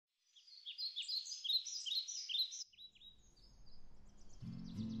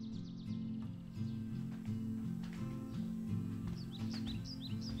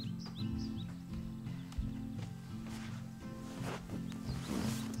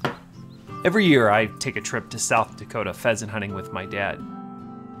Every year I take a trip to South Dakota pheasant hunting with my dad.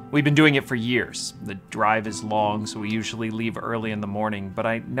 We've been doing it for years. The drive is long, so we usually leave early in the morning, but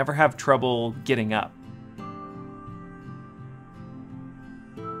I never have trouble getting up.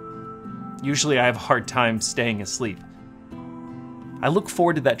 Usually I have a hard time staying asleep. I look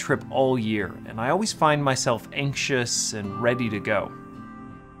forward to that trip all year, and I always find myself anxious and ready to go.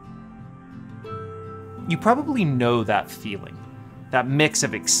 You probably know that feeling. That mix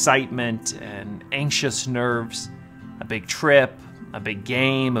of excitement and anxious nerves, a big trip, a big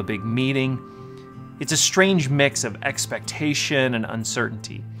game, a big meeting. It's a strange mix of expectation and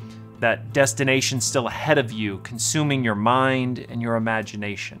uncertainty. That destination still ahead of you, consuming your mind and your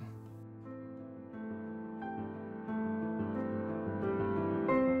imagination.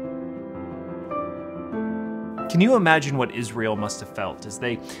 Can you imagine what Israel must have felt as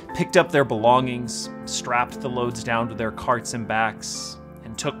they picked up their belongings, strapped the loads down to their carts and backs,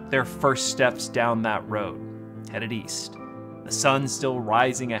 and took their first steps down that road, headed east? The sun still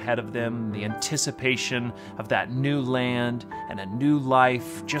rising ahead of them, the anticipation of that new land and a new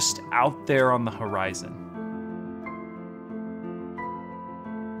life just out there on the horizon.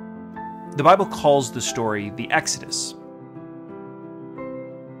 The Bible calls the story the Exodus.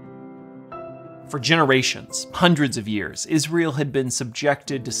 For generations, hundreds of years, Israel had been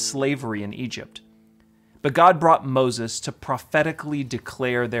subjected to slavery in Egypt. But God brought Moses to prophetically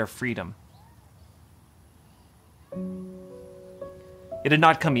declare their freedom. It had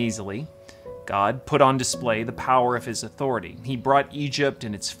not come easily. God put on display the power of his authority. He brought Egypt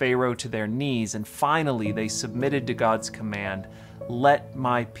and its Pharaoh to their knees, and finally they submitted to God's command, "Let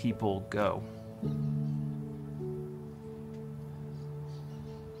my people go."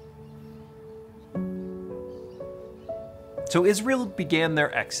 So Israel began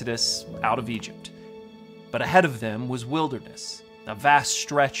their exodus out of Egypt. But ahead of them was wilderness, a vast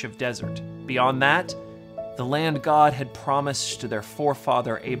stretch of desert. Beyond that, the land God had promised to their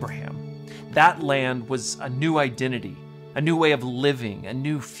forefather Abraham. That land was a new identity, a new way of living, a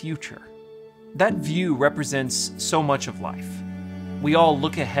new future. That view represents so much of life. We all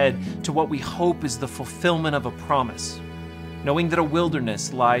look ahead to what we hope is the fulfillment of a promise, knowing that a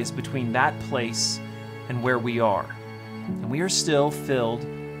wilderness lies between that place and where we are. And we are still filled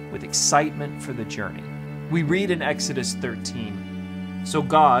with excitement for the journey. We read in Exodus 13, "So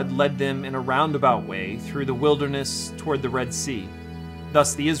God led them in a roundabout way through the wilderness toward the Red Sea.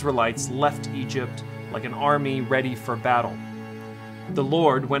 Thus the Israelites left Egypt like an army ready for battle. The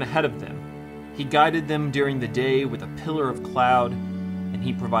Lord went ahead of them. He guided them during the day with a pillar of cloud, and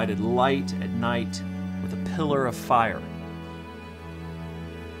he provided light at night with a pillar of fire."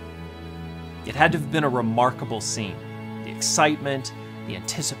 It had to have been a remarkable scene. The excitement, the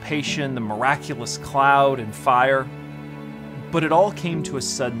anticipation, the miraculous cloud and fire. But it all came to a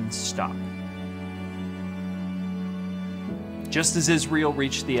sudden stop. Just as Israel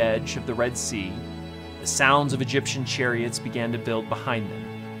reached the edge of the Red Sea, the sounds of Egyptian chariots began to build behind them.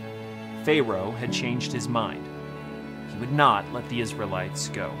 Pharaoh had changed his mind. He would not let the Israelites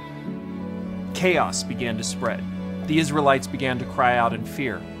go. Chaos began to spread. The Israelites began to cry out in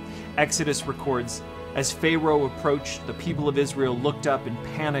fear. Exodus records, "As Pharaoh approached, the people of Israel looked up and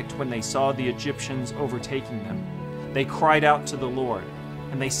panicked when they saw the Egyptians overtaking them. They cried out to the Lord,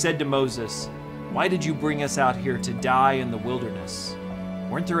 and they said to Moses, 'Why did you bring us out here to die in the wilderness?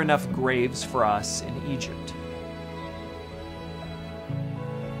 Weren't there enough graves for us in Egypt?'"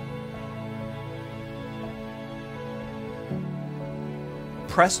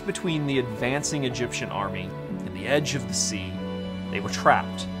 Pressed between the advancing Egyptian army and the edge of the sea, they were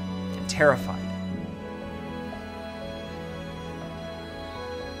trapped and terrified.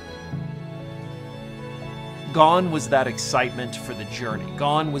 Gone was that excitement for the journey.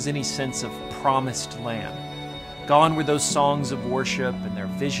 Gone was any sense of promised land. Gone were those songs of worship and their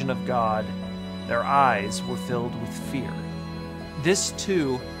vision of God. Their eyes were filled with fear. This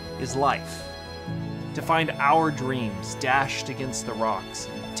too is life. To find our dreams dashed against the rocks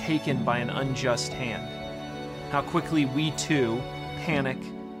and taken by an unjust hand. How quickly we too panic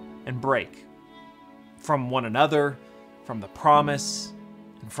and break. From one another, from the promise,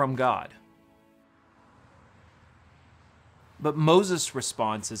 and from God. But Moses'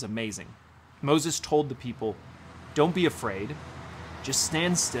 response is amazing. Moses told the people, "Don't be afraid. Just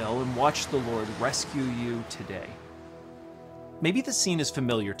stand still and watch the Lord rescue you today." Maybe the scene is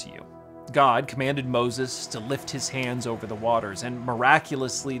familiar to you. God commanded Moses to lift his hands over the waters, and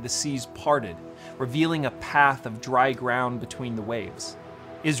miraculously the seas parted, revealing a path of dry ground between the waves.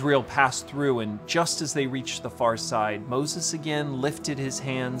 Israel passed through, and just as they reached the far side, Moses again lifted his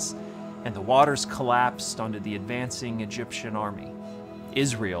hands, and the waters collapsed onto the advancing Egyptian army.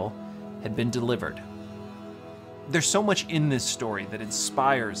 Israel had been delivered. There's so much in this story that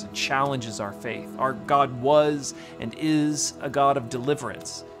inspires and challenges our faith. Our God was and is a God of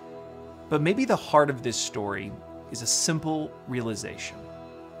deliverance. But maybe the heart of this story is a simple realization.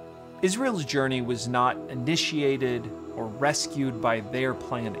 Israel's journey was not initiated or rescued by their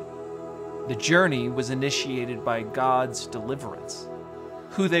planning. The journey was initiated by God's deliverance.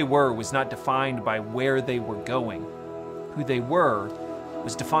 Who they were was not defined by where they were going. Who they were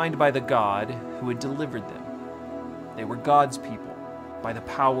was defined by the God who had delivered them. They were God's people by the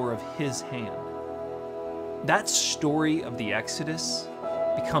power of His hand. That story of the Exodus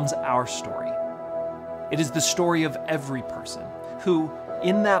becomes our story. It is the story of every person who,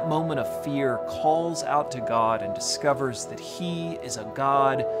 in that moment of fear, calls out to God and discovers that He is a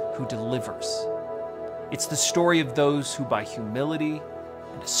God who delivers. It's the story of those who, by humility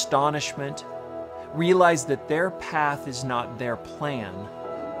and astonishment, realize that their path is not their plan,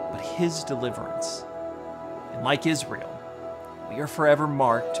 but His deliverance. And like Israel, we are forever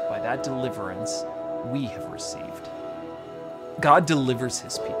marked by that deliverance we have received. God delivers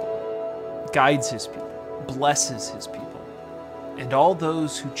His people, guides His people, blesses His people, and all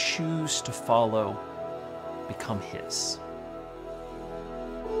those who choose to follow become His.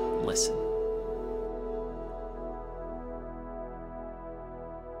 Listen.